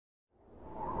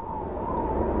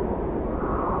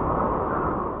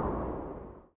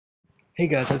Hey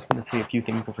guys, I just want to say a few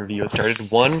things before the video started.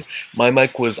 One, my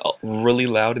mic was really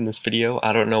loud in this video.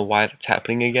 I don't know why that's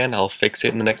happening again. I'll fix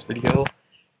it in the next video.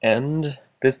 And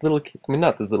this little kid, I mean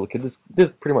not this little kid,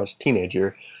 this pretty much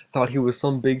teenager, thought he was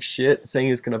some big shit, saying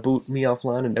he was gonna boot me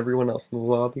offline and everyone else in the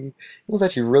lobby. It was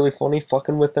actually really funny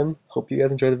fucking with him. Hope you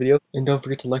guys enjoy the video, and don't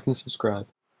forget to like and subscribe.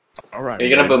 Alright. Are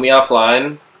you gonna boot me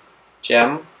offline,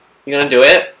 Gem? You gonna do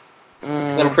it?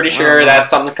 Because I'm pretty sure that's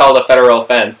something called a federal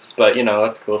offense, but you know,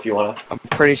 that's cool if you wanna. I'm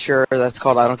pretty sure that's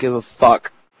called I don't give a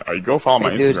fuck. You go follow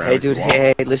my Dude, Instagram. hey dude,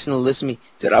 hey, listen to me.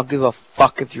 Dude, I'll give a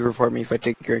fuck if you report me if I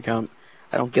take your account.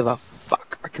 I don't give a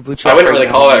fuck. I could boot you I off wouldn't right really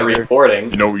now, call it either. reporting.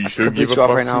 You know what you should give a boot you off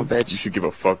fuck right now, to? bitch. You should give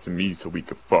a fuck to me so we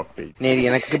could fuck, baby.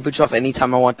 Canadian, I could boot you off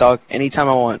anytime I want, dog. Anytime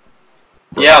I want.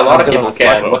 Yeah, a lot of I'm people gonna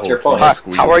can. fuck What's your up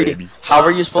point? How are you? How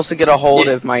are you supposed to get a hold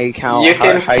of my account? You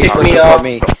can how are you kick supposed me to report off.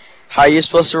 me? How are you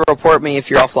supposed to report me if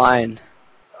you're offline?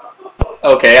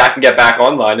 Okay, I can get back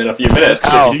online in a few minutes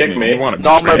Ow. if you kick me. No,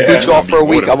 I'm gonna boot you off for a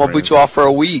week. I'm gonna boot you off for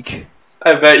a week.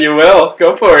 I bet you will.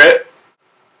 Go for it.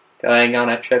 Going on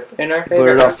a trip in our Boot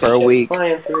favorite it up for a rocket ship, week.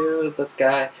 flying through the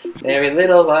sky. Every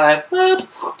little light.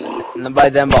 And then by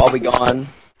then I'll be gone.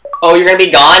 Oh, you're gonna be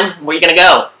gone? Where you gonna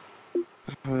go? I'm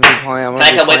gonna be playing, Can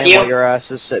I come with you? while your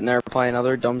ass is sitting there playing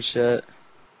other dumb shit.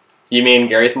 You mean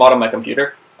Gary's mod on my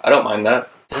computer? I don't mind that.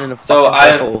 In a So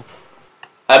fucking circle.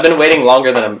 I've been waiting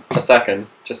longer than a second.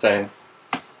 Just saying.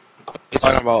 What are you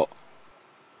talking about?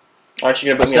 Aren't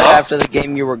you I gonna put me said off? after the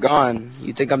game you were gone.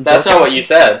 You think I'm That's joking? not what you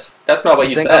said. That's not what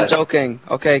you think said. I'm joking.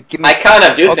 Okay, give me. I kind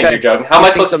of do think Okay. you're joking. How am He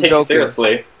I supposed to thinks take I'm this joking.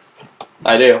 seriously?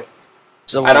 I do.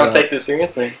 So I don't take this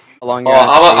seriously. Along Oh, your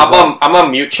ass, I'm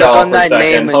on mute click chill on for a that name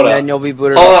second. and Hold then on. you'll be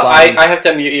booted Hold on. offline. I have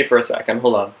to mute you for a second.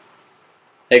 Hold on.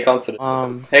 Hey, Constant.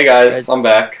 Hey guys, Red- I'm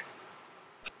back.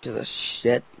 Piece of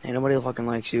shit. Ain't nobody fucking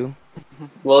likes you.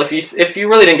 Well, if you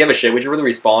really didn't give a shit, would you really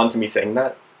respond to me saying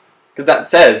that? Because that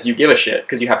says you give a shit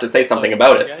because you have to say something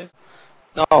about it.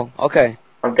 No, okay.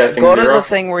 I'm guessing Go to zero. the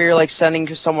thing where you're like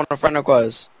sending someone a friend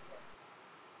request.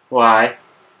 Why?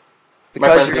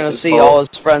 Because friends you're gonna list is see full. all his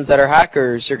friends that are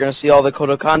hackers. You're gonna see all the code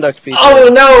of conduct people. Oh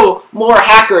no! More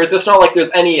hackers! It's not like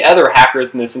there's any other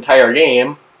hackers in this entire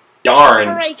game. Darn.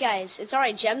 Alright guys, it's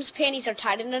alright. Gem's panties are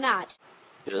tied in a knot.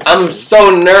 I'm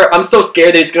so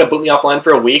scared that he's gonna boot me offline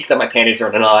for a week that my panties are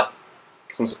in a knot.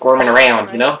 Because I'm squirming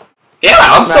around, you know? Yeah,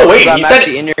 I'm still waiting. I'm He said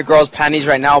actually in your girl's panties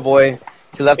right now, boy.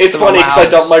 You left it's them at funny my because I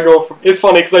house. dumped my girlfriend. It's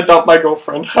funny because I dumped my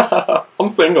girlfriend. I'm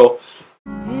single.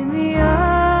 In the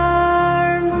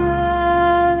arms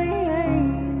of the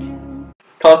angel.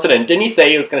 Constant, didn't he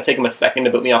say it was gonna take him a second to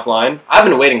boot me offline? I've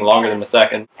been waiting longer than a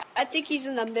second. I think he's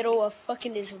in the middle of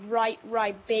fucking his right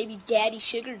baby daddy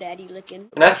sugar daddy looking.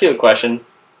 Can I ask you a question?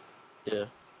 Yeah.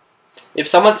 If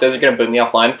someone says you're gonna boot me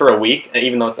offline for a week, and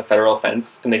even though it's a federal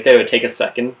offense, and they say it would take a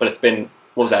second, but it's been,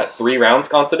 what was that, 3 rounds,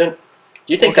 Constant?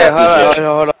 Do you think Okay, that's legit?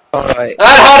 hold on. Hold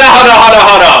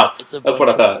on! That's what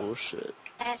I thought. Bullshit.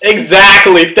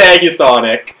 Exactly! Thank you,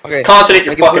 Sonic! Okay. Constant,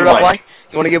 you're You wanna fucking get booted right.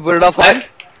 offline? You wanna get booted offline?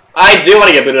 I do want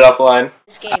to get booted offline.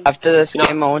 This game. After this You know-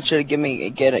 game, I want you to give me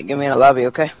in a lobby,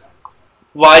 okay?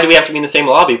 Why do we have to be in the same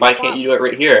lobby? Why can't you do it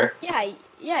right here?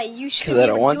 Yeah, you should 'Cause be I able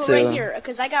don't to want do it to. right here.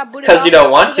 Because I got booted 'Cause you off-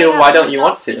 don't want 'cause I to? got Why don't booted you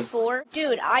want off to? Before.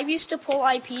 Dude, I used to pull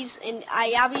IPs, and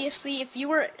I obviously, if you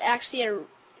were actually a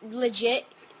legit,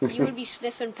 you would be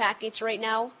sniffing packets right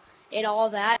now, and all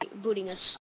that, booting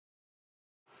us.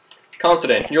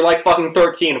 Constant, you're like fucking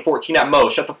 13, 14 at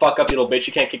most. Shut the fuck up, you little bitch.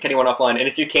 You can't kick anyone offline. And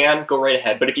if you can, go right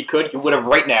ahead. But if you could, you would have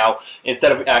right now,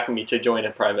 instead of asking me to join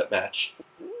a private match.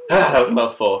 That was a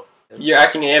mouthful. You're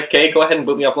acting AFK, go ahead and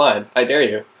boot me offline. I dare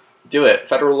you. Do it.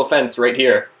 Federal offense right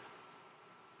here.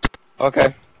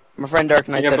 Okay. My friend Dark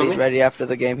Knight You gonna said boot he's me? ready after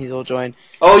the game. He'll join.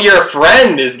 Oh, your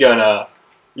friend is gonna.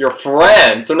 Your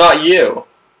friend, so not you.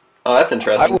 Oh, that's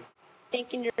interesting.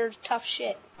 Thinking you're tough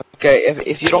shit. Okay,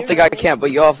 if you don't think I can't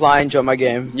put you offline, join my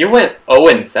game. You went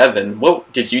 0-7.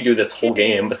 What did you do this whole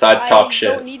game besides talk I shit?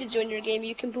 don't need to join your game.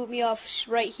 You can boot me off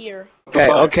right here. Okay,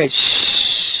 Fuck. okay,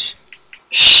 shh.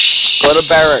 Shh. Go to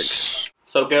barracks.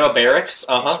 So go to barracks?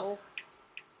 Uh-huh. Asshole.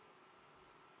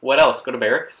 What else? Go to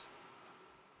barracks?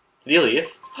 Did he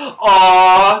leave?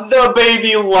 Aww, the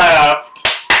baby left!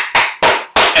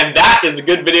 And that is a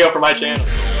good video for my channel.